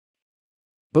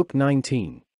Book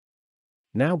 19.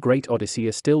 Now great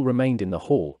Odysseus still remained in the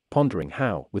hall, pondering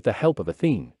how, with the help of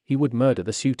Athene, he would murder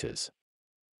the suitors.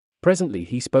 Presently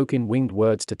he spoke in winged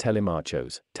words to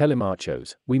Telemachus.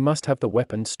 Telemachus, we must have the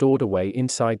weapons stored away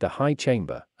inside the high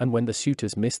chamber, and when the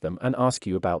suitors miss them and ask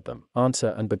you about them,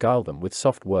 answer and beguile them with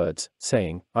soft words,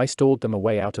 saying, I stored them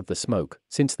away out of the smoke,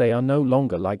 since they are no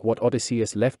longer like what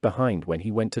Odysseus left behind when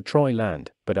he went to Troy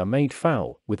land, but are made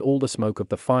foul, with all the smoke of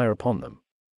the fire upon them.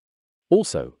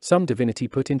 Also, some divinity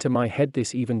put into my head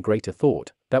this even greater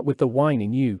thought, that with the wine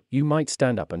in you, you might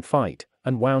stand up and fight,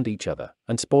 and wound each other,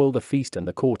 and spoil the feast and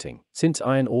the courting, since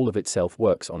iron all of itself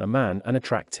works on a man and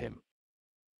attracts him.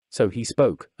 So he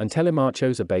spoke, and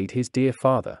Telemachus obeyed his dear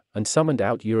father, and summoned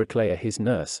out Eurycleia his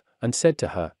nurse, and said to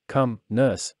her, Come,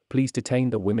 nurse, please detain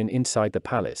the women inside the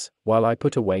palace, while I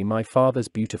put away my father's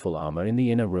beautiful armor in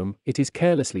the inner room. It is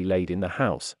carelessly laid in the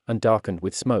house, and darkened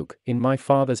with smoke, in my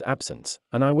father's absence,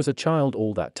 and I was a child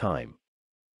all that time.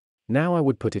 Now I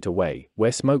would put it away,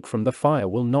 where smoke from the fire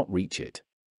will not reach it.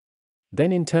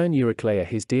 Then in turn Eurycleia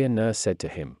his dear nurse said to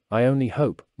him, I only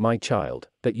hope, my child,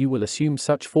 that you will assume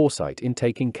such foresight in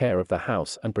taking care of the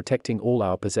house and protecting all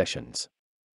our possessions.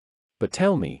 But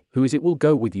tell me, who is it will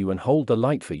go with you and hold the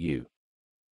light for you?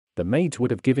 The maids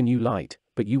would have given you light,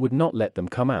 but you would not let them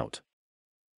come out.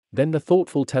 Then the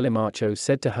thoughtful Telemachus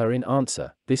said to her in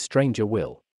answer, This stranger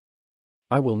will.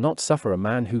 I will not suffer a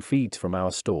man who feeds from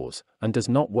our stores, and does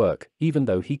not work, even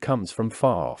though he comes from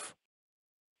far off.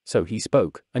 So he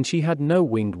spoke, and she had no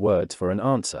winged words for an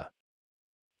answer.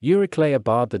 Eurycleia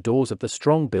barred the doors of the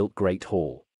strong-built great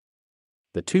hall.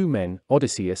 The two men,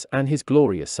 Odysseus and his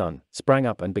glorious son, sprang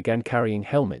up and began carrying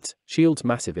helmets, shields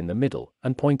massive in the middle,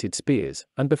 and pointed spears,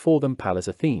 and before them Pallas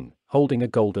Athene, holding a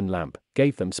golden lamp,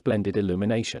 gave them splendid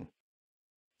illumination.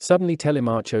 Suddenly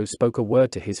Telemachus spoke a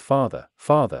word to his father,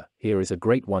 Father, here is a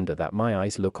great wonder that my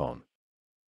eyes look on.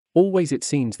 Always it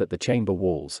seems that the chamber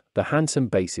walls, the handsome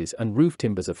bases and roof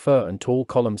timbers of fir and tall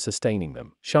columns sustaining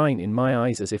them, shine in my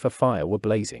eyes as if a fire were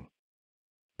blazing.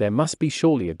 There must be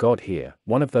surely a god here,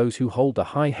 one of those who hold the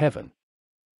high heaven.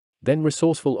 Then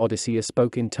resourceful Odysseus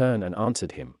spoke in turn and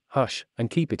answered him, Hush, and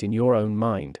keep it in your own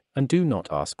mind, and do not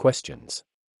ask questions.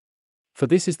 For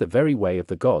this is the very way of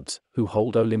the gods, who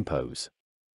hold Olympos.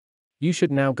 You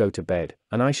should now go to bed,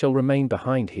 and I shall remain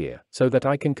behind here, so that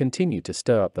I can continue to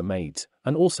stir up the maids,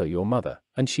 and also your mother,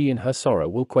 and she in her sorrow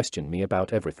will question me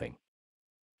about everything.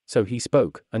 So he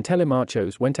spoke, and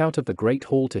Telemachus went out of the great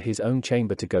hall to his own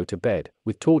chamber to go to bed,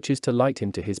 with torches to light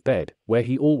him to his bed, where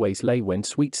he always lay when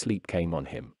sweet sleep came on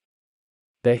him.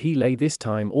 There he lay this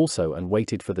time also and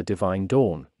waited for the divine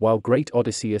dawn, while great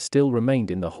Odysseus still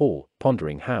remained in the hall,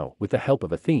 pondering how, with the help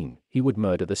of Athene, he would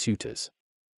murder the suitors.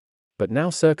 But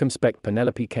now circumspect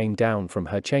Penelope came down from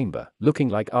her chamber, looking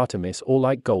like Artemis or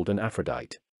like golden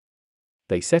Aphrodite.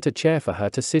 They set a chair for her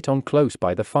to sit on close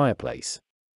by the fireplace.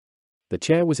 The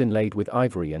chair was inlaid with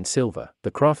ivory and silver,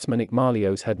 the craftsman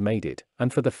Icmalios had made it,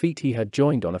 and for the feet he had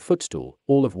joined on a footstool,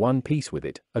 all of one piece with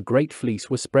it, a great fleece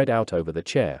was spread out over the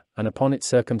chair, and upon it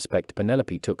circumspect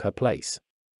Penelope took her place.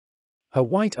 Her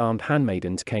white-armed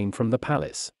handmaidens came from the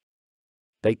palace.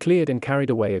 They cleared and carried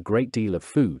away a great deal of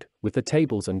food, with the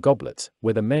tables and goblets,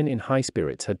 where the men in high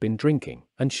spirits had been drinking,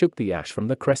 and shook the ash from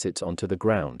the cressets onto the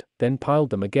ground, then piled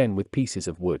them again with pieces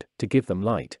of wood, to give them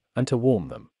light, and to warm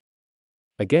them.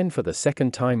 Again for the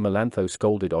second time Melantho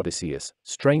scolded Odysseus,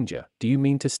 Stranger, do you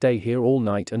mean to stay here all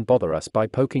night and bother us by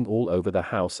poking all over the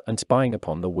house and spying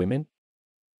upon the women?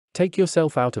 Take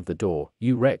yourself out of the door,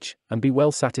 you wretch, and be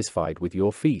well satisfied with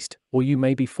your feast, or you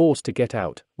may be forced to get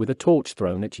out, with a torch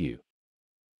thrown at you.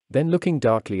 Then looking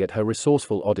darkly at her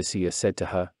resourceful Odysseus said to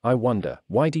her, I wonder,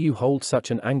 why do you hold such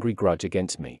an angry grudge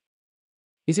against me?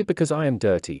 Is it because I am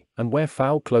dirty, and wear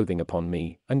foul clothing upon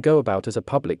me, and go about as a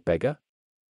public beggar?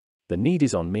 The need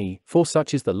is on me, for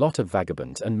such is the lot of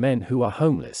vagabonds and men who are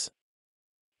homeless.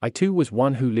 I too was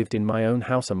one who lived in my own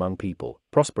house among people,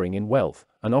 prospering in wealth,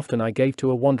 and often I gave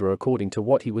to a wanderer according to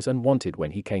what he was and wanted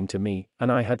when he came to me,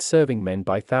 and I had serving men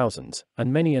by thousands,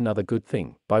 and many another good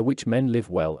thing, by which men live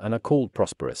well and are called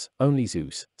prosperous. Only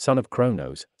Zeus, son of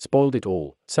Cronos, spoiled it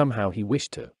all, somehow he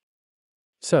wished to.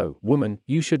 So, woman,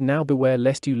 you should now beware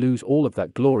lest you lose all of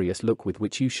that glorious look with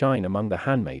which you shine among the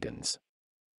handmaidens.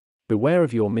 Beware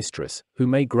of your mistress, who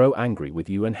may grow angry with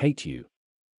you and hate you.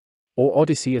 Or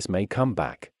Odysseus may come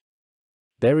back.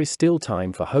 There is still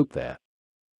time for hope there.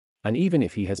 And even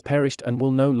if he has perished and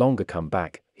will no longer come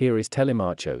back, here is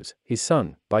Telemachus, his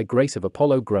son, by grace of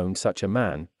Apollo grown such a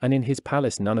man, and in his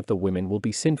palace none of the women will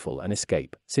be sinful and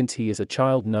escape, since he is a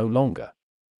child no longer.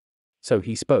 So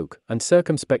he spoke, and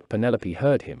circumspect Penelope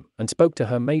heard him, and spoke to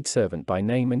her maidservant by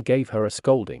name and gave her a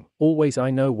scolding. Always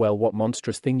I know well what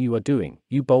monstrous thing you are doing,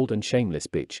 you bold and shameless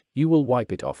bitch, you will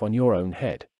wipe it off on your own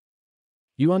head.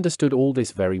 You understood all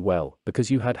this very well,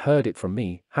 because you had heard it from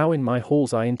me, how in my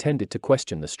halls I intended to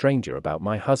question the stranger about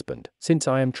my husband, since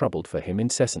I am troubled for him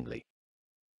incessantly.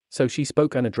 So she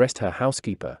spoke and addressed her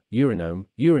housekeeper, Eurynome,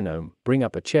 Eurynome, bring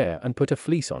up a chair and put a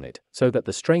fleece on it, so that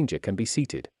the stranger can be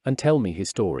seated, and tell me his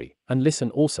story, and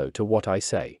listen also to what I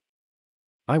say.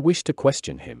 I wish to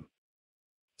question him.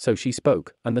 So she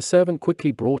spoke, and the servant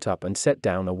quickly brought up and set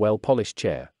down a well-polished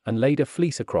chair, and laid a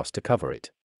fleece across to cover it.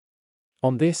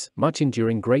 On this, much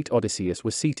enduring great Odysseus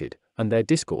was seated, and their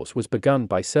discourse was begun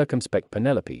by circumspect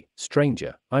Penelope,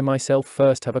 Stranger, I myself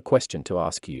first have a question to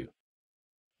ask you.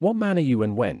 What man are you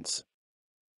and whence?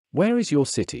 Where is your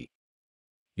city?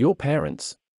 Your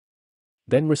parents?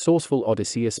 Then resourceful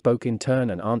Odysseus spoke in turn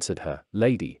and answered her,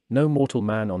 Lady, no mortal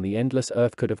man on the endless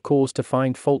earth could have cause to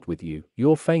find fault with you.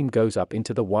 Your fame goes up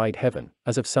into the wide heaven,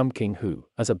 as of some king who,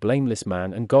 as a blameless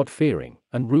man and God-fearing,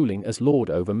 and ruling as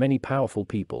lord over many powerful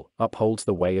people, upholds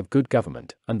the way of good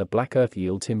government, and the black earth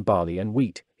yields him barley and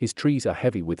wheat, his trees are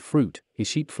heavy with fruit, his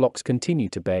sheep flocks continue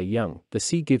to bear young, the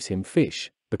sea gives him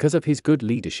fish, because of his good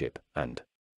leadership, and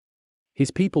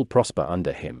his people prosper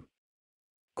under him.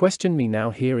 Question me now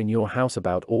here in your house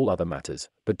about all other matters,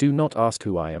 but do not ask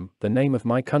who I am, the name of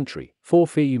my country, for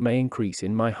fear you may increase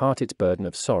in my heart its burden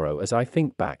of sorrow. As I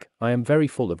think back, I am very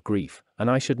full of grief,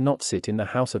 and I should not sit in the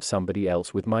house of somebody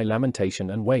else with my lamentation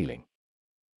and wailing.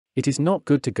 It is not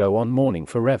good to go on mourning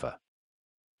forever.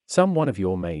 Some one of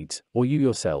your maids, or you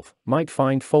yourself, might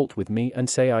find fault with me and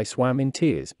say I swam in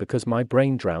tears because my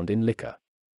brain drowned in liquor.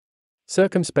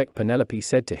 Circumspect Penelope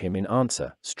said to him in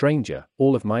answer, Stranger,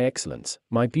 all of my excellence,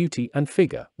 my beauty and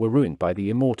figure, were ruined by the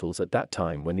immortals at that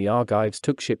time when the Argives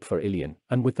took ship for Ilion,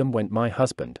 and with them went my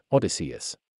husband,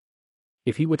 Odysseus.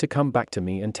 If he were to come back to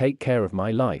me and take care of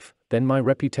my life, then my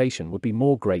reputation would be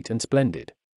more great and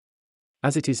splendid.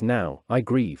 As it is now, I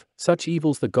grieve, such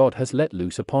evils the god has let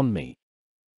loose upon me.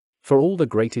 For all the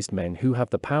greatest men who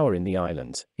have the power in the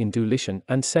islands, in Dulichian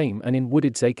and Same and in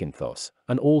wooded Zakynthos,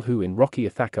 and all who in rocky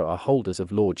Ithaca are holders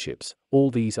of lordships, all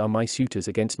these are my suitors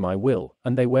against my will,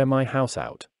 and they wear my house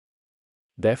out.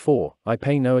 Therefore, I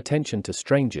pay no attention to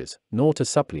strangers, nor to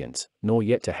suppliants, nor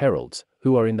yet to heralds,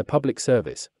 who are in the public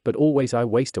service, but always I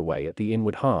waste away at the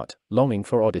inward heart, longing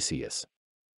for Odysseus.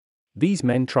 These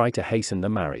men try to hasten the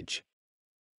marriage.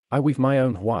 I weave my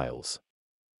own wiles.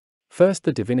 First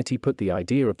the divinity put the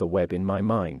idea of the web in my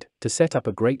mind, to set up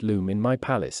a great loom in my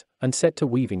palace, and set to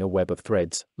weaving a web of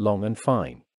threads, long and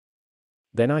fine.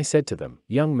 Then I said to them,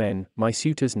 Young men, my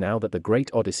suitors, now that the great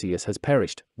Odysseus has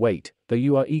perished, wait, though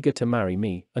you are eager to marry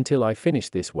me, until I finish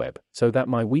this web, so that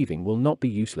my weaving will not be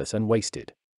useless and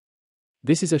wasted.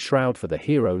 This is a shroud for the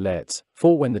hero Laertes,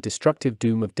 for when the destructive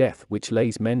doom of death which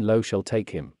lays men low shall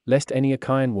take him, lest any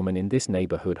Achaean woman in this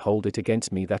neighborhood hold it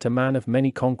against me that a man of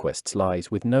many conquests lies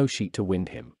with no sheet to wind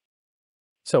him.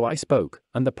 So I spoke,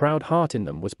 and the proud heart in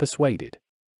them was persuaded.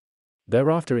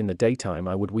 Thereafter in the daytime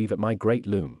I would weave at my great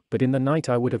loom, but in the night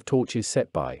I would have torches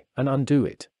set by, and undo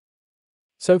it.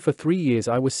 So for 3 years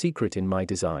I was secret in my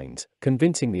designs,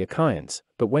 convincing the Achaeans,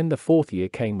 but when the 4th year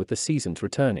came with the seasons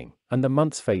returning, and the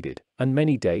months faded, and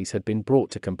many days had been brought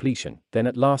to completion, then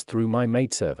at last through my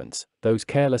maidservants, those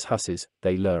careless hussies,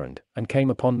 they learned, and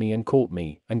came upon me and caught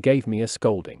me, and gave me a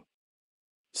scolding.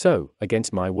 So,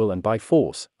 against my will and by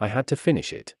force, I had to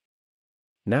finish it.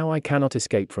 Now I cannot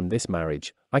escape from this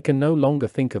marriage, I can no longer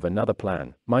think of another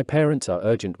plan, my parents are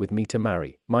urgent with me to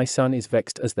marry, my son is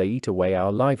vexed as they eat away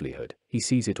our livelihood, he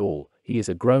sees it all, he is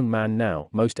a grown man now,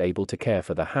 most able to care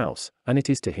for the house, and it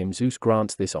is to him Zeus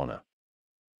grants this honor.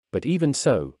 But even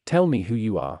so, tell me who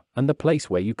you are, and the place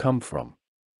where you come from.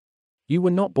 You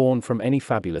were not born from any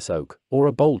fabulous oak, or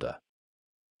a boulder.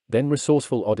 Then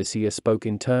resourceful Odysseus spoke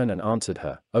in turn and answered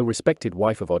her, O respected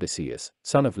wife of Odysseus,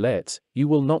 son of Laertes, you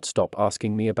will not stop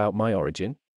asking me about my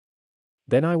origin?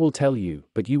 Then I will tell you,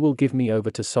 but you will give me over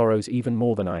to sorrows even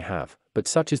more than I have, but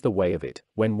such is the way of it,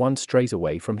 when one strays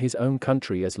away from his own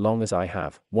country as long as I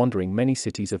have, wandering many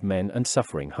cities of men and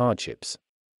suffering hardships.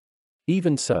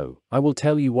 Even so, I will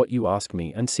tell you what you ask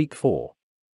me and seek for.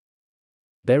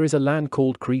 There is a land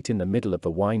called Crete in the middle of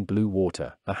the wine-blue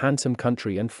water, a handsome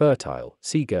country and fertile,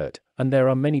 sea-girt, and there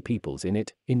are many peoples in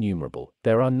it, innumerable,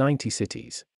 there are 90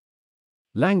 cities.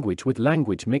 Language with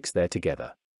language mix there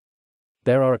together.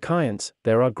 There are Achaeans,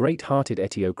 there are great-hearted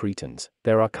Eteocretans,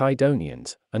 there are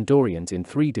Kydonians, and Dorians in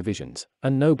 3 divisions,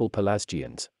 and noble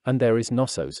Pelasgians, and there is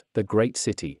Knossos, the great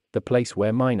city, the place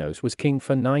where Minos was king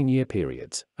for 9-year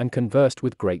periods, and conversed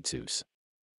with great Zeus.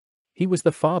 He was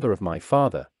the father of my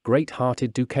father,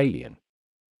 great-hearted Deucalion.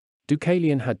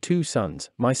 Deucalion had 2 sons,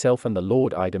 myself and the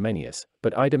Lord Idomeneus,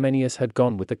 but Idomeneus had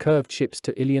gone with the curved ships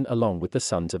to Ilion along with the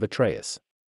sons of Atreus.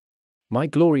 My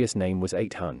glorious name was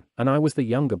Aethon, and I was the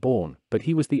younger born, but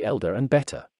he was the elder and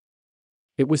better.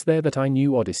 It was there that I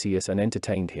knew Odysseus and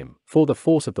entertained him, for the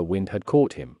force of the wind had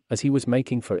caught him, as he was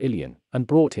making for Ilion, and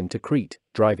brought him to Crete,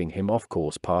 driving him off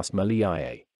course past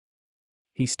Malaiae.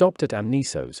 He stopped at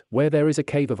Amnisos, where there is a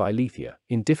cave of Eileithyia,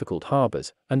 in difficult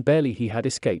harbours, and barely he had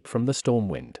escaped from the storm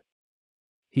wind.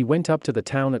 He went up to the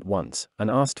town at once, and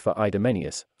asked for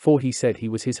Idomeneus, for he said he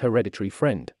was his hereditary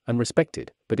friend, and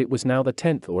respected, but it was now the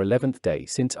 10th or 11th day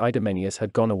since Idomeneus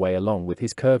had gone away along with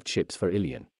his curved ships for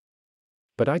Ilion.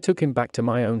 But I took him back to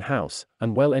my own house,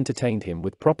 and well entertained him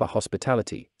with proper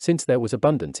hospitality, since there was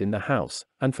abundance in the house,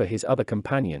 and for his other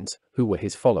companions, who were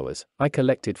his followers, I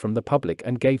collected from the public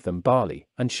and gave them barley,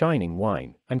 and shining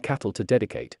wine, and cattle to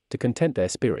dedicate, to content their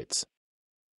spirits.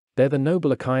 There the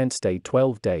noble Achaeans stayed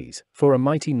 12 days, for a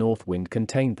mighty north wind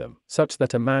contained them, such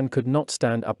that a man could not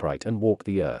stand upright and walk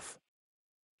the earth.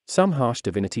 Some harsh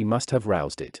divinity must have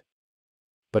roused it.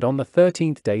 But on the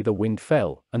 13th day the wind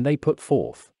fell, and they put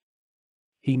forth.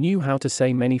 He knew how to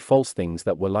say many false things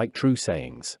that were like true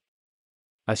sayings.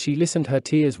 As she listened her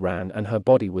tears ran and her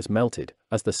body was melted,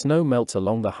 as the snow melts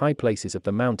along the high places of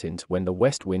the mountains when the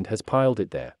west wind has piled it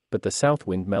there, but the south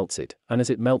wind melts it, and as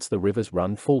it melts the rivers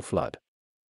run full flood.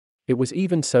 It was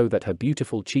even so that her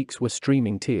beautiful cheeks were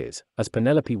streaming tears, as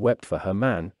Penelope wept for her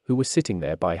man, who was sitting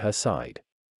there by her side.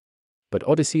 But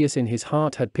Odysseus in his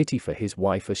heart had pity for his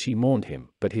wife as she mourned him,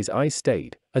 but his eyes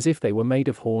stayed, as if they were made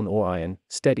of horn or iron,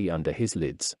 steady under his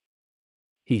lids.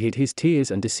 He hid his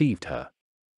tears and deceived her.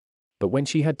 But when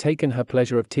she had taken her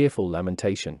pleasure of tearful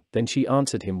lamentation, then she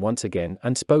answered him once again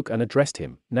and spoke and addressed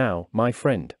him, "Now, my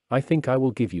friend, I think I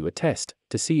will give you a test,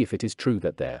 to see if it is true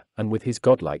that there, and with his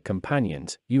godlike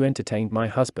companions, you entertained my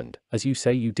husband, as you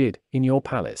say you did, in your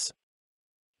palace.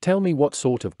 Tell me what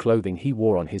sort of clothing he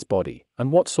wore on his body,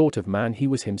 and what sort of man he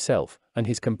was himself, and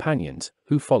his companions,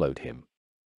 who followed him."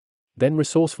 Then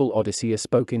resourceful Odysseus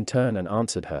spoke in turn and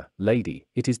answered her, "Lady,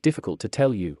 it is difficult to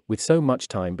tell you, with so much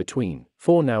time between,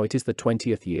 for now it is the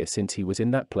 20th year since he was in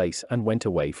that place and went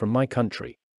away from my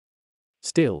country.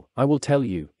 Still, I will tell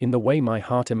you, in the way my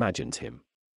heart imagines him.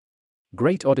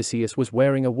 Great Odysseus was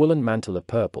wearing a woolen mantle of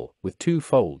purple, with 2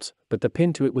 folds, but the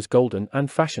pin to it was golden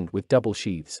and fashioned with double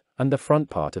sheaths, and the front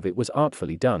part of it was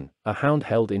artfully done. A hound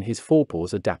held in his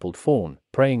forepaws a dappled fawn,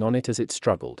 preying on it as it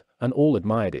struggled, and all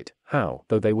admired it, how,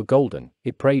 though they were golden,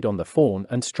 it preyed on the fawn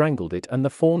and strangled it, and the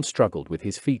fawn struggled with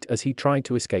his feet as he tried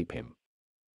to escape him.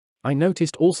 I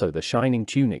noticed also the shining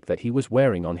tunic that he was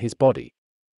wearing on his body.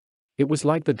 It was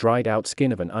like the dried-out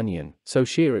skin of an onion, so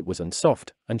sheer it was and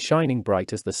soft, and shining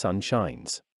bright as the sun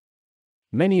shines.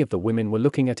 Many of the women were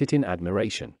looking at it in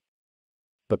admiration.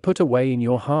 But put away in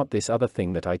your heart this other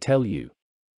thing that I tell you.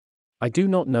 I do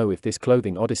not know if this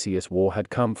clothing Odysseus wore had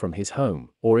come from his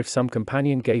home, or if some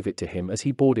companion gave it to him as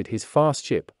he boarded his fast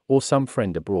ship, or some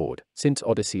friend abroad, since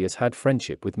Odysseus had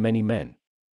friendship with many men.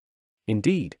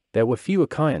 Indeed, there were few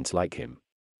Achaeans like him.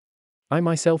 I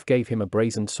myself gave him a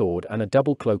brazen sword and a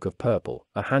double cloak of purple,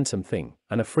 a handsome thing,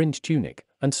 and a fringed tunic,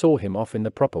 and saw him off in the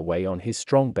proper way on his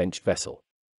strong bench vessel.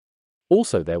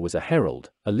 Also there was a herald,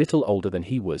 a little older than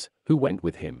he was, who went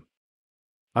with him.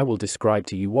 I will describe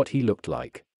to you what he looked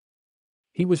like.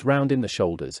 He was round in the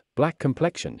shoulders, black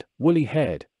complexioned, woolly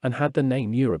haired, and had the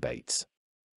name Eurybates.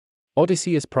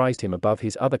 Odysseus prized him above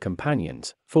his other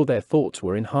companions, for their thoughts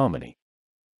were in harmony.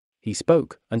 He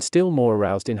spoke, and still more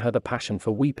aroused in her the passion for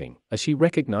weeping, as she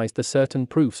recognized the certain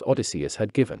proofs Odysseus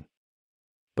had given.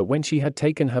 But when she had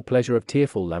taken her pleasure of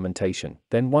tearful lamentation,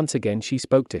 then once again she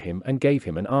spoke to him and gave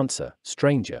him an answer,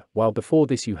 "Stranger, while before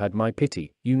this you had my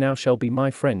pity, you now shall be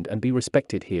my friend and be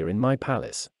respected here in my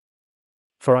palace.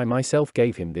 For I myself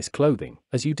gave him this clothing,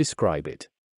 as you describe it.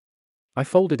 I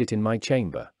folded it in my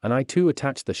chamber, and I too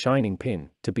attached the shining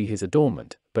pin, to be his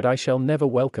adornment, but I shall never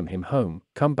welcome him home,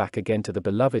 come back again to the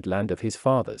beloved land of his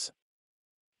fathers."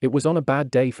 It was on a bad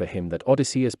day for him that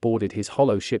Odysseus boarded his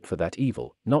hollow ship for that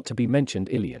evil, not to be mentioned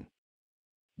Ilion.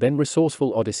 Then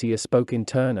resourceful Odysseus spoke in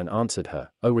turn and answered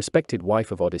her, "O respected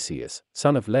wife of Odysseus,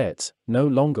 son of Laertes, no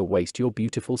longer waste your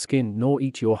beautiful skin nor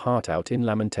eat your heart out in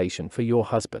lamentation for your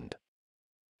husband.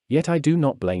 Yet I do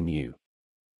not blame you.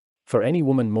 For any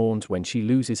woman mourns when she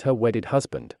loses her wedded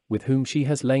husband, with whom she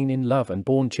has lain in love and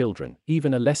borne children,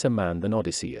 even a lesser man than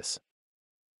Odysseus.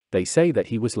 They say that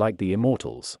he was like the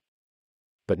immortals.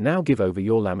 But now give over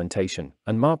your lamentation,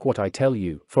 and mark what I tell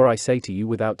you, for I say to you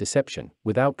without deception,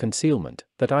 without concealment,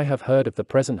 that I have heard of the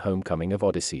present homecoming of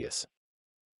Odysseus.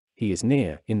 he is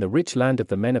near, in the rich land of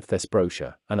the men of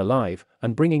Thesprotia, and alive,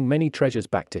 and bringing many treasures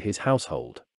back to his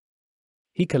household.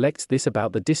 He collects this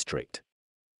about the district.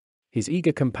 His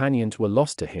eager companions were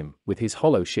lost to him, with his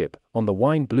hollow ship, on the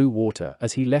wine-blue water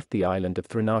as he left the island of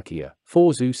Thrinacia,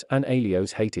 for Zeus and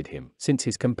Aelios hated him, since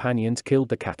his companions killed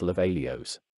the cattle of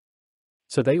Aelios.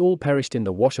 So they all perished in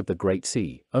the wash of the great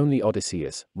sea. Only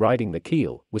Odysseus, riding the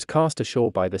keel, was cast ashore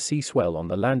by the sea swell on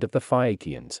the land of the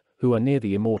Phaeacians, who are near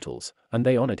the immortals, and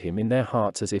they honored him in their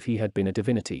hearts as if he had been a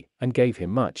divinity, and gave him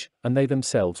much, and they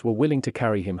themselves were willing to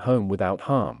carry him home without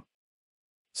harm.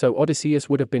 So Odysseus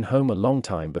would have been home a long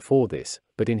time before this,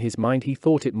 but in his mind he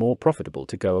thought it more profitable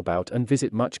to go about and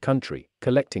visit much country,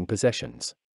 collecting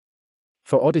possessions.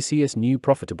 For Odysseus knew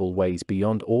profitable ways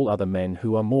beyond all other men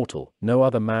who are mortal, no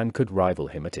other man could rival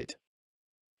him at it.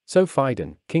 So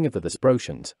Phidon, king of the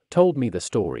Thesprotians, told me the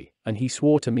story, and he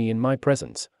swore to me in my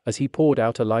presence, as he poured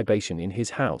out a libation in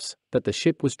his house, that the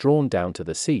ship was drawn down to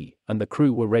the sea, and the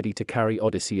crew were ready to carry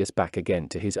Odysseus back again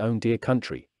to his own dear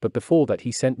country, but before that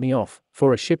he sent me off,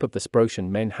 for a ship of the Thesprotian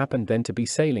men happened then to be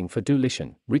sailing for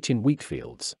Dulichium, rich in wheat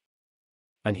fields.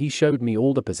 And he showed me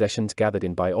all the possessions gathered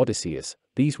in by Odysseus.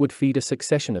 These would feed a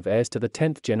succession of heirs to the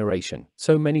 10th generation,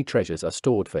 so many treasures are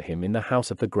stored for him in the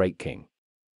house of the great king.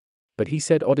 But he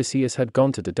said Odysseus had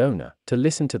gone to Dodona, to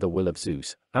listen to the will of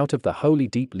Zeus, out of the holy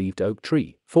deep-leaved oak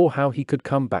tree, for how he could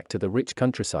come back to the rich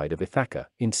countryside of Ithaca,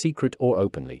 in secret or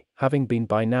openly, having been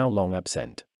by now long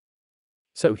absent.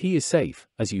 So he is safe,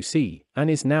 as you see,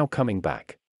 and is now coming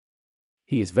back.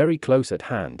 He is very close at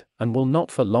hand, and will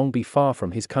not for long be far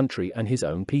from his country and his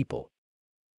own people.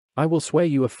 I will swear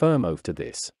you a firm oath to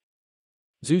this.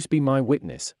 Zeus be my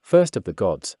witness, first of the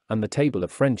gods, and the table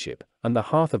of friendship, and the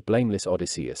hearth of blameless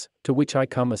Odysseus, to which I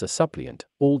come as a suppliant,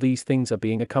 all these things are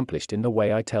being accomplished in the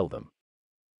way I tell them.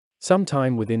 Some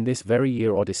time within this very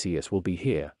year Odysseus will be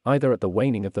here, either at the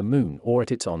waning of the moon or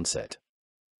at its onset.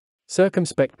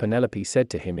 Circumspect Penelope said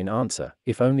to him in answer,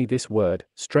 if only this word,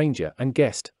 stranger and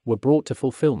guest, were brought to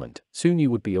fulfillment, soon you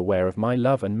would be aware of my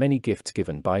love and many gifts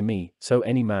given by me, so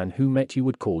any man who met you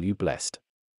would call you blessed.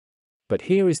 But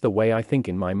here is the way I think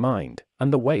in my mind,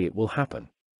 and the way it will happen.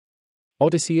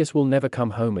 Odysseus will never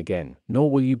come home again, nor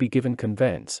will you be given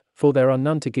conveyance, for there are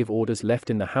none to give orders left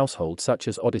in the household such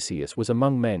as Odysseus was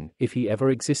among men, if he ever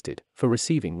existed, for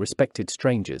receiving respected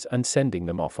strangers and sending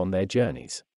them off on their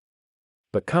journeys.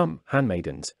 But come,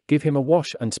 handmaidens, give him a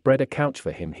wash and spread a couch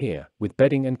for him here, with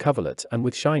bedding and coverlets and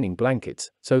with shining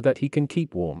blankets, so that he can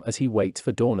keep warm as he waits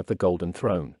for dawn of the golden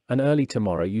throne, and early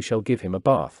tomorrow you shall give him a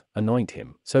bath, anoint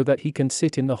him, so that he can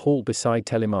sit in the hall beside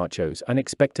Telemachus and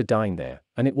expect to dine there,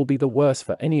 and it will be the worse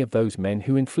for any of those men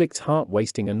who inflicts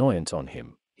heart-wasting annoyance on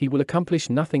him. He will accomplish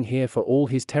nothing here for all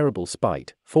his terrible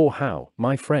spite, for how,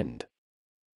 my friend?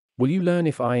 Will you learn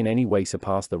if I in any way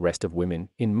surpass the rest of women,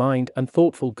 in mind and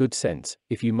thoughtful good sense,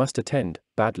 if you must attend,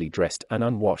 badly dressed and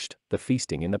unwashed, the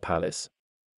feasting in the palace?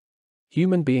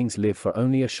 Human beings live for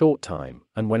only a short time,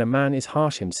 and when a man is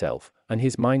harsh himself, and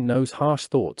his mind knows harsh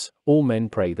thoughts, all men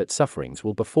pray that sufferings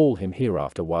will befall him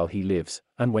hereafter while he lives,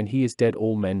 and when he is dead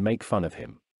all men make fun of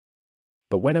him.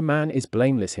 But when a man is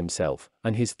blameless himself,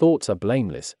 and his thoughts are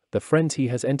blameless, the friends he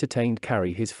has entertained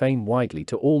carry his fame widely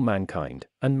to all mankind,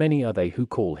 and many are they who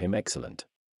call him excellent.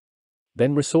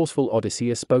 Then resourceful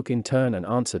Odysseus spoke in turn and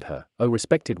answered her, O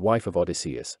respected wife of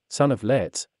Odysseus, son of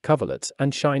Laertes, coverlets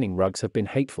and shining rugs have been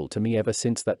hateful to me ever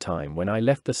since that time when I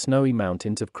left the snowy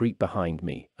mountains of Crete behind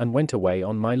me, and went away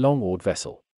on my long-oared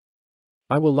vessel.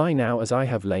 I will lie now as I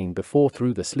have lain before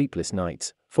through the sleepless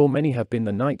nights, for many have been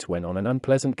the nights when on an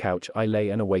unpleasant couch I lay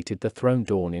and awaited the throne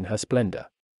dawn in her splendor.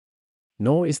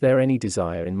 Nor is there any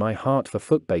desire in my heart for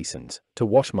foot basins, to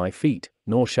wash my feet,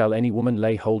 nor shall any woman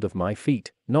lay hold of my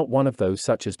feet, not one of those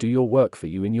such as do your work for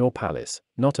you in your palace,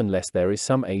 not unless there is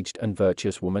some aged and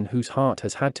virtuous woman whose heart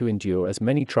has had to endure as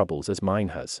many troubles as mine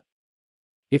has.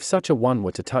 If such a one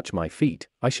were to touch my feet,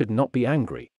 I should not be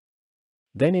angry.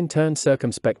 Then in turn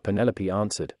circumspect Penelope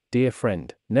answered, Dear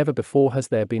friend, never before has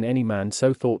there been any man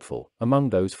so thoughtful, among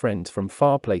those friends from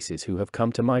far places who have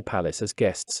come to my palace as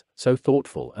guests, so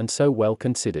thoughtful and so well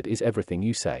considered is everything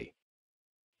you say.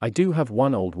 I do have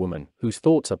one old woman, whose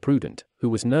thoughts are prudent, who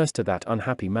was nurse to that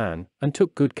unhappy man, and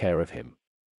took good care of him.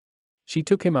 She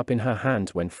took him up in her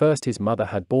hands when first his mother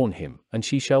had borne him, and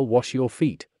she shall wash your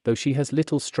feet, though she has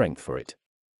little strength for it.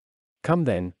 Come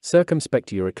then,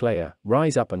 circumspect Eurycleia,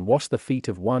 rise up and wash the feet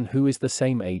of one who is the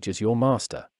same age as your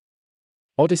master.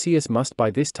 Odysseus must by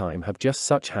this time have just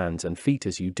such hands and feet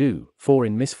as you do, for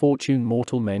in misfortune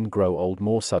mortal men grow old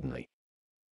more suddenly.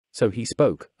 So he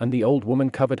spoke, and the old woman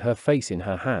covered her face in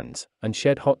her hands, and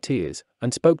shed hot tears,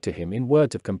 and spoke to him in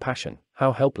words of compassion,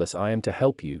 How helpless I am to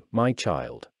help you, my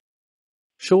child.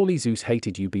 Surely Zeus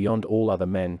hated you beyond all other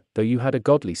men, though you had a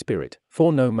godly spirit,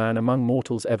 for no man among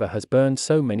mortals ever has burned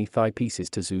so many thigh pieces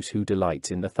to Zeus who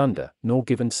delights in the thunder, nor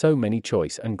given so many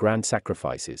choice and grand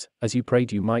sacrifices, as you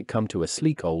prayed you might come to a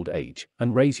sleek old age,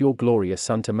 and raise your glorious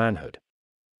son to manhood.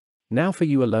 Now for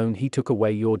you alone he took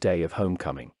away your day of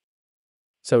homecoming.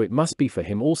 So it must be for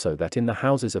him also that in the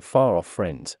houses of far-off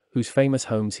friends, whose famous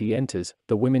homes he enters,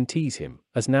 the women tease him,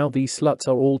 as now these sluts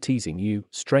are all teasing you,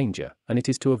 stranger, and it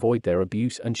is to avoid their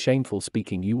abuse and shameful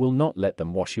speaking you will not let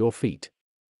them wash your feet.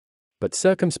 But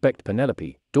circumspect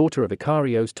Penelope, daughter of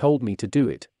Icarios, told me to do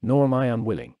it, nor am I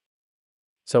unwilling.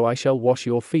 So I shall wash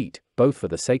your feet, both for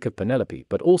the sake of Penelope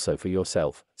but also for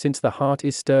yourself, since the heart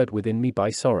is stirred within me by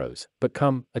sorrows. But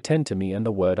come, attend to me and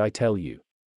the word I tell you.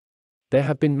 There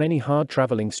have been many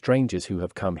hard-traveling strangers who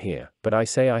have come here, but I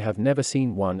say I have never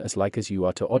seen one as like as you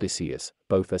are to Odysseus,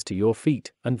 both as to your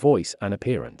feet, and voice, and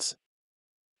appearance.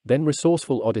 Then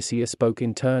resourceful Odysseus spoke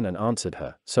in turn and answered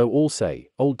her, so all say,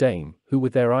 old dame, who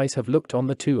with their eyes have looked on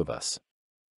the two of us.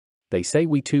 They say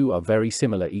we two are very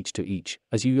similar each to each,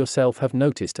 as you yourself have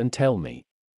noticed and tell me.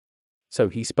 So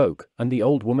he spoke, and the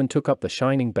old woman took up the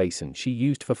shining basin she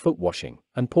used for foot washing,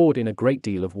 and poured in a great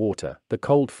deal of water, the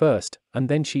cold first, and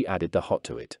then she added the hot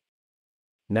to it.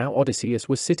 Now Odysseus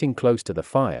was sitting close to the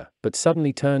fire, but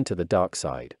suddenly turned to the dark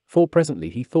side, for presently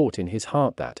he thought in his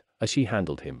heart that, as she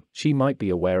handled him, she might be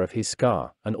aware of his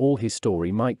scar, and all his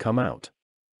story might come out.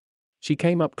 She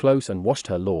came up close and washed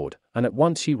her lord, and at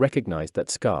once she recognized that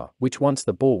scar, which once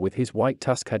the boar with his white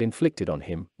tusk had inflicted on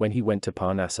him, when he went to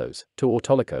Parnassos, to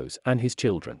Autolycus and his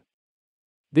children.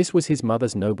 This was his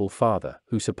mother's noble father,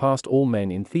 who surpassed all men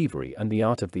in thievery and the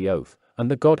art of the oath, and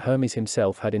the god Hermes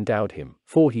himself had endowed him,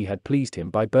 for he had pleased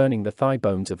him by burning the thigh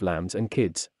bones of lambs and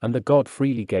kids, and the god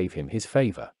freely gave him his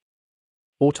favor.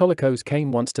 Autolycus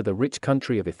came once to the rich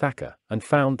country of Ithaca, and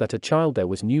found that a child there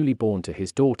was newly born to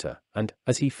his daughter, and,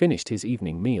 as he finished his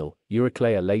evening meal,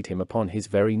 Euryclea laid him upon his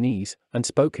very knees, and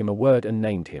spoke him a word and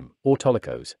named him,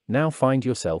 Autolycus. Now find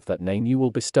yourself that name you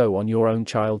will bestow on your own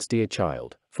child's dear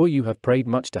child, for you have prayed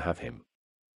much to have him.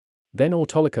 Then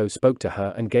Autolycus spoke to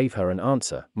her and gave her an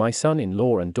answer, my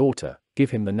son-in-law and daughter,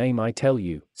 give him the name I tell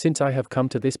you, since I have come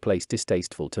to this place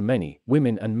distasteful to many,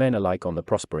 women and men alike on the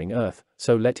prospering earth,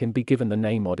 so let him be given the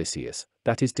name Odysseus,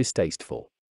 that is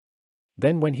distasteful.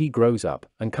 Then when he grows up,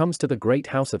 and comes to the great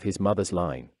house of his mother's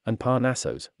line, and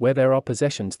Parnassos, where there are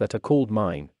possessions that are called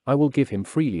mine, I will give him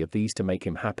freely of these to make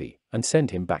him happy, and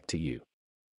send him back to you.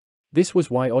 This was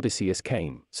why Odysseus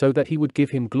came, so that he would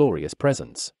give him glorious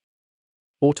presents.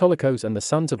 Autolycus and the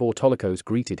sons of Autolycus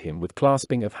greeted him with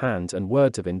clasping of hands and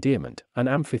words of endearment, and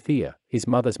Amphithea, his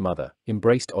mother's mother,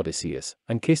 embraced Odysseus,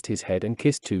 and kissed his head and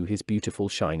kissed too his beautiful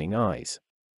shining eyes.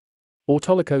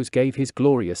 Autolycus gave his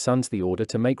glorious sons the order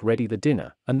to make ready the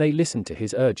dinner, and they listened to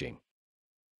his urging.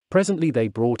 Presently they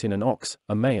brought in an ox,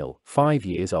 a male, 5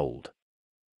 years old.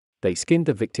 They skinned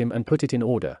the victim and put it in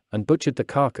order, and butchered the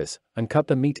carcass, and cut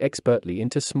the meat expertly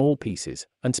into small pieces,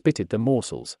 and spitted the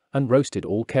morsels, and roasted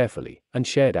all carefully, and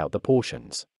shared out the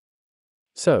portions.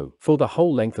 So, for the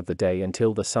whole length of the day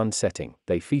until the sun setting,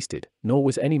 they feasted, nor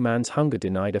was any man's hunger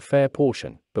denied a fair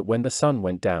portion, but when the sun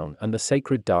went down and the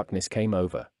sacred darkness came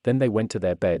over, then they went to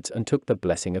their beds and took the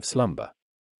blessing of slumber.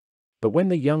 But when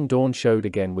the young dawn showed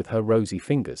again with her rosy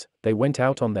fingers, they went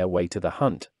out on their way to the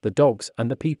hunt, the dogs and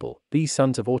the people, these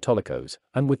sons of Autolycus,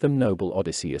 and with them noble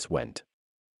Odysseus went.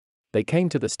 They came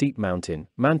to the steep mountain,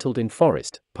 mantled in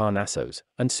forest, Parnassos,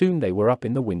 and soon they were up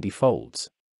in the windy folds.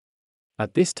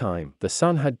 At this time, the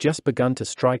sun had just begun to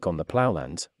strike on the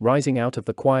ploughlands, rising out of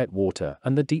the quiet water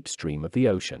and the deep stream of the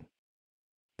ocean.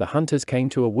 The hunters came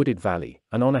to a wooded valley,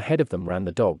 and on ahead of them ran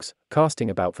the dogs, casting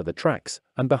about for the tracks,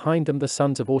 and behind them the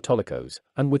sons of Autolycus,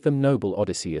 and with them noble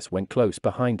Odysseus went close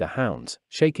behind the hounds,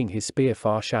 shaking his spear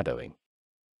far shadowing.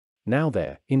 Now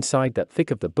there, inside that thick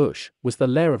of the bush, was the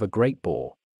lair of a great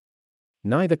boar.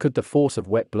 Neither could the force of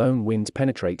wet-blown winds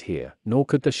penetrate here, nor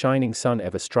could the shining sun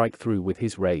ever strike through with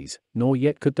his rays, nor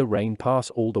yet could the rain pass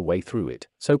all the way through it,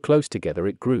 so close together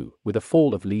it grew, with a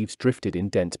fall of leaves drifted in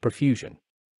dense profusion.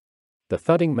 The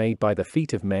thudding made by the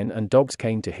feet of men and dogs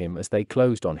came to him as they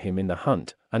closed on him in the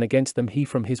hunt, and against them he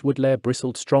from his wood lair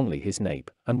bristled strongly his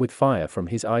nape, and with fire from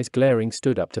his eyes glaring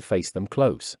stood up to face them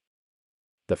close.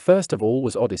 The first of all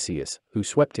was Odysseus, who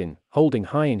swept in, holding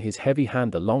high in his heavy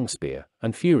hand the long spear,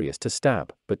 and furious to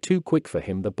stab, but too quick for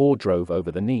him the boar drove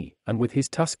over the knee, and with his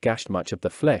tusk gashed much of the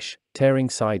flesh, tearing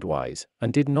sidewise,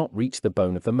 and did not reach the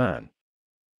bone of the man.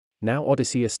 Now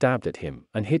Odysseus stabbed at him,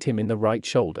 and hit him in the right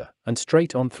shoulder, and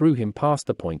straight on through him past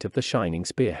the point of the shining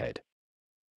spearhead.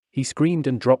 He screamed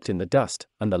and dropped in the dust,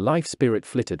 and the life spirit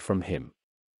flitted from him.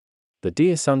 The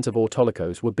dear sons of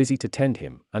Autolycus were busy to tend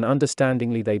him, and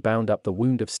understandingly they bound up the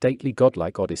wound of stately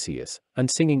godlike Odysseus, and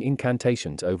singing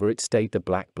incantations over it stayed the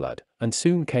black blood, and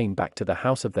soon came back to the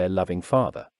house of their loving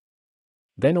father.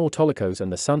 Then Autolycus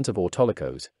and the sons of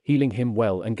Autolycus, healing him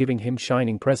well and giving him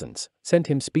shining presents, sent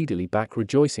him speedily back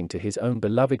rejoicing to his own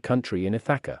beloved country in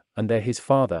Ithaca, and there his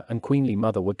father and queenly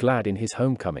mother were glad in his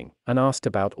homecoming, and asked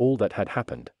about all that had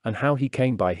happened, and how he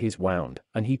came by his wound,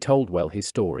 and he told well his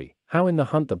story, how in the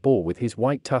hunt the boar with his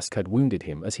white tusk had wounded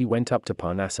him as he went up to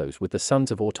Parnassus with the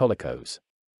sons of Autolycus.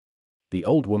 The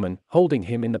old woman, holding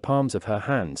him in the palms of her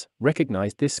hands,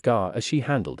 recognized this scar as she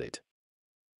handled it.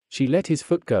 She let his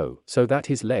foot go, so that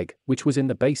his leg, which was in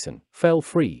the basin, fell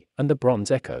free, and the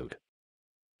bronze echoed.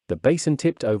 The basin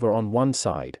tipped over on one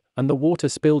side, and the water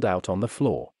spilled out on the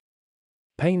floor.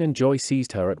 Pain and joy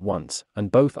seized her at once,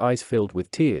 and both eyes filled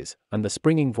with tears, and the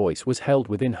springing voice was held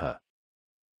within her.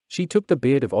 She took the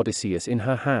beard of Odysseus in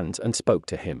her hands and spoke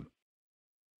to him.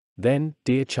 Then,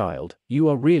 dear child, you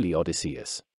are really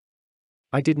Odysseus.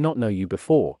 I did not know you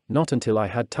before, not until I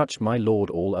had touched my lord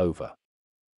all over.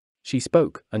 She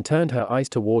spoke, and turned her eyes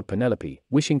toward Penelope,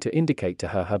 wishing to indicate to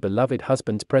her beloved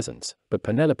husband's presence, but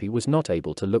Penelope was not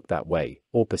able to look that way,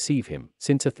 or perceive him,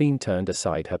 since Athene turned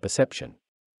aside her perception.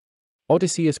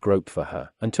 Odysseus groped for her,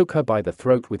 and took her by the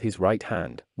throat with his right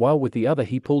hand, while with the other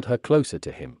he pulled her closer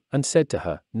to him, and said to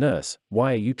her, Nurse,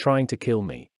 why are you trying to kill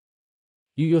me?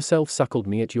 You yourself suckled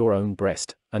me at your own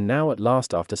breast, and now at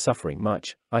last after suffering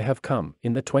much, I have come,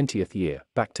 in the 20th year,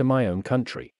 back to my own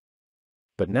country.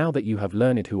 But now that you have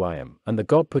learned who I am, and the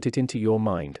god put it into your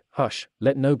mind, hush,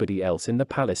 let nobody else in the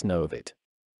palace know of it.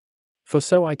 For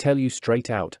so I tell you straight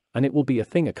out, and it will be a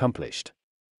thing accomplished.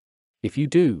 If you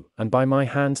do, and by my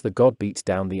hands the god beats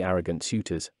down the arrogant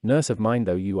suitors, nurse of mine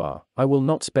though you are, I will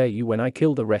not spare you when I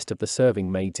kill the rest of the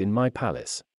serving maids in my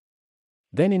palace.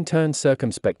 Then in turn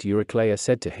circumspect Eurycleia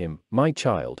said to him, My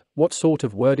child, what sort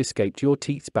of word escaped your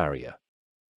teeth's barrier?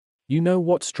 You know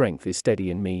what strength is steady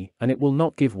in me, and it will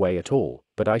not give way at all,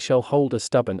 but I shall hold as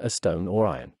stubborn as stone or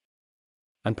iron.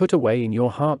 And put away in your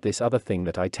heart this other thing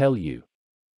that I tell you.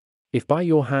 If by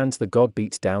your hands the god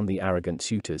beats down the arrogant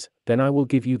suitors, then I will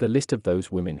give you the list of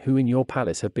those women who in your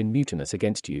palace have been mutinous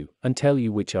against you, and tell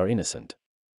you which are innocent.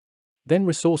 Then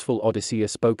resourceful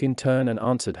Odysseus spoke in turn and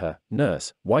answered her,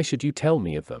 Nurse, why should you tell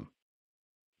me of them?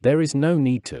 There is no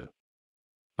need to.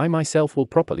 I myself will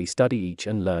properly study each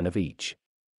and learn of each.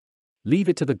 Leave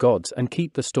it to the gods and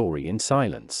keep the story in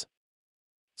silence.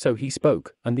 So he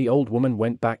spoke, and the old woman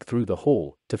went back through the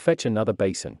hall, to fetch another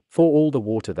basin, for all the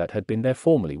water that had been there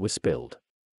formerly was spilled.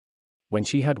 When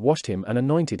she had washed him and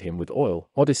anointed him with oil,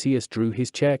 Odysseus drew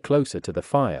his chair closer to the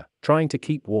fire, trying to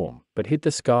keep warm, but hid the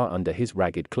scar under his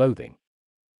ragged clothing.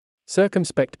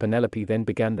 Circumspect Penelope then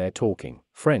began their talking,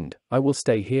 Friend, I will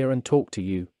stay here and talk to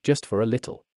you, just for a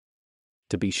little.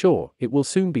 To be sure, it will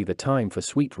soon be the time for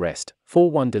sweet rest, for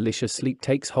one delicious sleep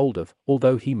takes hold of,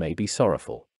 although he may be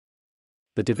sorrowful.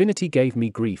 The divinity gave me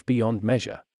grief beyond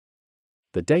measure.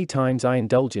 The daytimes I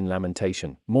indulge in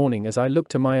lamentation, mourning as I look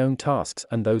to my own tasks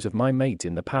and those of my maids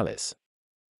in the palace.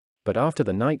 But after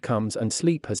the night comes and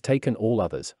sleep has taken all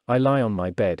others, I lie on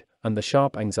my bed, and the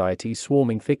sharp anxieties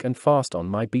swarming thick and fast on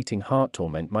my beating heart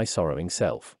torment my sorrowing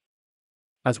self.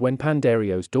 As when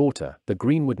Pandario's daughter, the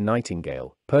greenwood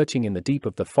nightingale, perching in the deep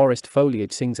of the forest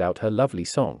foliage sings out her lovely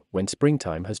song, when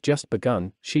springtime has just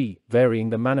begun, she, varying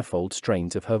the manifold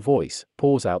strains of her voice,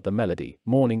 pours out the melody,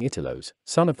 mourning Italos,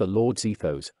 son of the Lord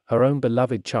Zethos, her own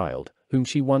beloved child, whom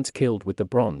she once killed with the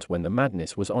bronze when the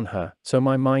madness was on her, so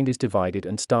my mind is divided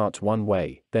and starts one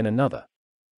way, then another.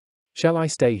 Shall I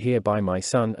stay here by my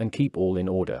son and keep all in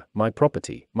order, my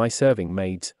property, my serving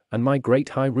maids, and my great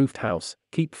high-roofed house,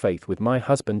 keep faith with my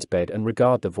husband's bed and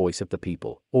regard the voice of the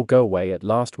people, or go away at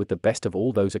last with the best of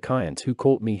all those Achaeans who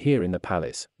caught me here in the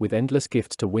palace, with endless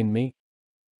gifts to win me?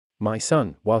 My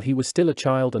son, while he was still a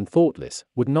child and thoughtless,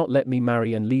 would not let me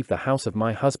marry and leave the house of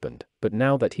my husband, but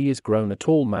now that he is grown a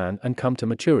tall man and come to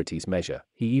maturity's measure,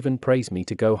 he even prays me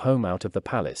to go home out of the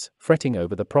palace, fretting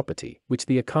over the property, which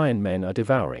the Achaean men are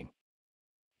devouring.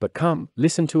 But come,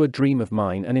 listen to a dream of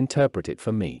mine and interpret it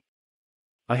for me.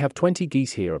 I have 20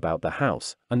 geese here about the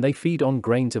house, and they feed on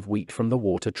grains of wheat from the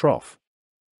water trough.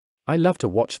 I love to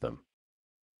watch them.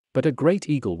 But a great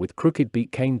eagle with crooked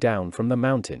beak came down from the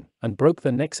mountain, and broke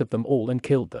the necks of them all and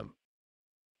killed them.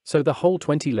 So the whole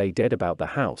 20 lay dead about the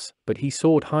house, but he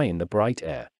soared high in the bright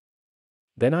air.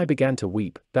 Then I began to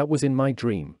weep, that was in my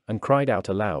dream, and cried out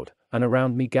aloud, and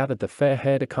around me gathered the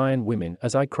fair-haired Achaean women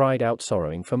as I cried out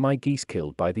sorrowing for my geese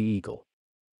killed by the eagle.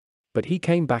 But he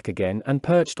came back again and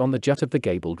perched on the jut of the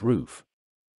gabled roof.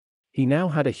 He now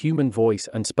had a human voice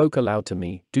and spoke aloud to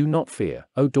me, "Do not fear,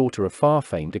 O daughter of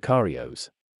far-famed Icarios.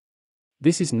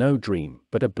 This is no dream,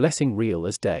 but a blessing real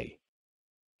as day.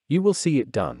 You will see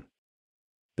it done.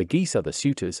 The geese are the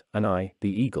suitors, and I, the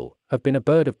eagle, have been a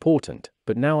bird of portent,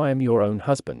 but now I am your own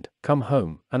husband. Come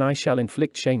home, and I shall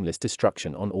inflict shameless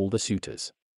destruction on all the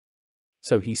suitors."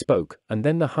 So he spoke, and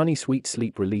then the honey-sweet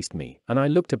sleep released me, and I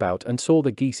looked about and saw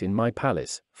the geese in my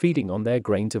palace, feeding on their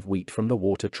grains of wheat from the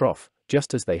water trough,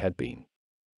 just as they had been.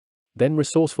 Then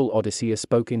resourceful Odysseus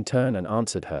spoke in turn and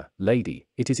answered her, "Lady,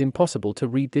 it is impossible to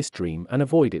read this dream and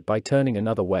avoid it by turning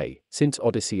another way, since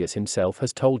Odysseus himself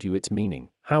has told you its meaning,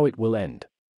 how it will end.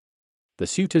 The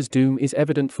suitor's doom is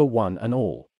evident for one and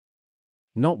all.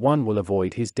 Not one will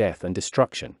avoid his death and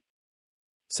destruction."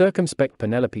 Circumspect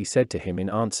Penelope said to him in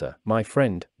answer, "My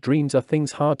friend, dreams are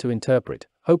things hard to interpret,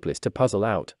 hopeless to puzzle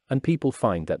out, and people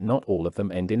find that not all of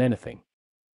them end in anything.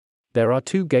 There are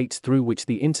two gates through which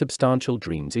the insubstantial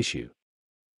dreams issue.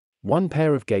 One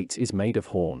pair of gates is made of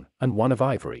horn, and one of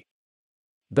ivory.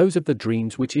 Those of the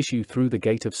dreams which issue through the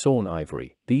gate of sawn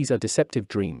ivory, these are deceptive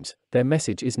dreams, their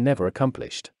message is never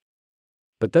accomplished.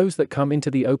 But those that come into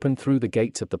the open through the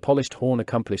gates of the polished horn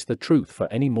accomplish the truth for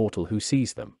any mortal who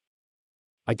sees them.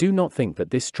 I do not think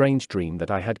that this strange dream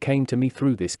that I had came to me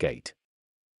through this gate.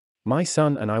 My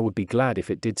son, and I would be glad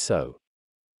if it did so.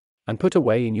 And put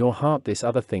away in your heart this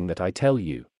other thing that I tell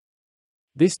you.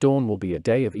 This dawn will be a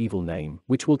day of evil name,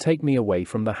 which will take me away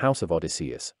from the house of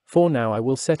Odysseus, for now I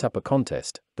will set up a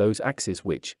contest, those axes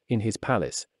which, in his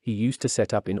palace, he used to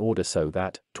set up in order so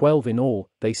that, 12 in all,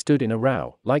 they stood in a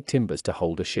row, like timbers to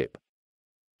hold a ship.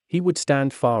 He would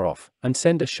stand far off, and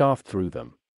send a shaft through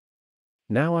them.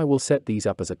 Now I will set these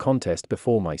up as a contest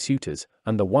before my suitors,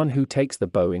 and the one who takes the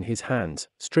bow in his hands,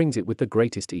 strings it with the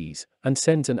greatest ease, and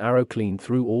sends an arrow clean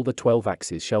through all the 12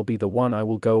 axes shall be the one I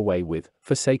will go away with,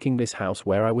 forsaking this house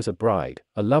where I was a bride,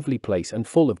 a lovely place and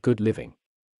full of good living.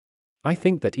 I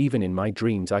think that even in my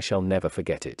dreams I shall never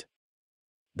forget it."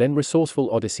 Then resourceful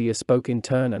Odysseus spoke in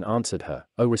turn and answered her,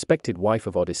 "O respected wife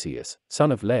of Odysseus,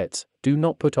 son of Laertes, do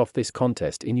not put off this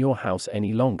contest in your house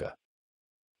any longer.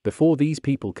 Before these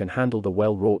people can handle the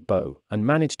well-wrought bow, and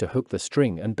manage to hook the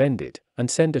string and bend it, and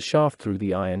send a shaft through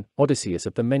the iron, Odysseus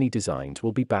of the many designs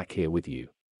will be back here with you."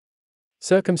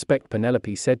 Circumspect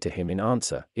Penelope said to him in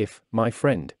answer, "If, my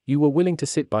friend, you were willing to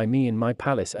sit by me in my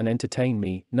palace and entertain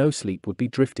me, no sleep would be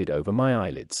drifted over my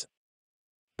eyelids.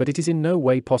 But it is in no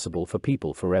way possible for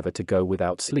people forever to go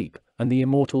without sleep, and the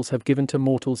immortals have given to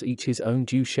mortals each his own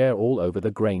due share all over the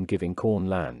grain-giving corn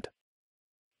land.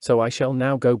 So I shall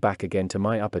now go back again to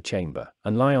my upper chamber,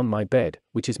 and lie on my bed,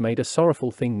 which is made a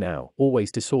sorrowful thing now,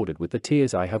 always disordered with the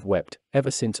tears I have wept, ever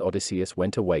since Odysseus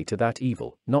went away to that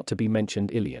evil, not to be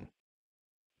mentioned Ilion.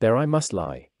 There I must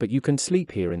lie, but you can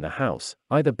sleep here in the house,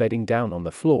 either bedding down on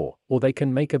the floor, or they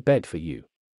can make a bed for you."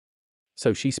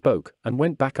 So she spoke, and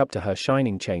went back up to her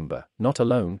shining chamber, not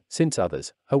alone, since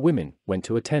others, her women, went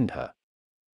to attend her.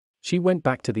 She went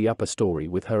back to the upper story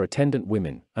with her attendant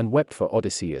women, and wept for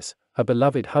Odysseus, her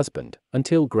beloved husband,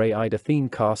 until grey-eyed Athene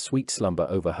cast sweet slumber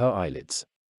over her eyelids.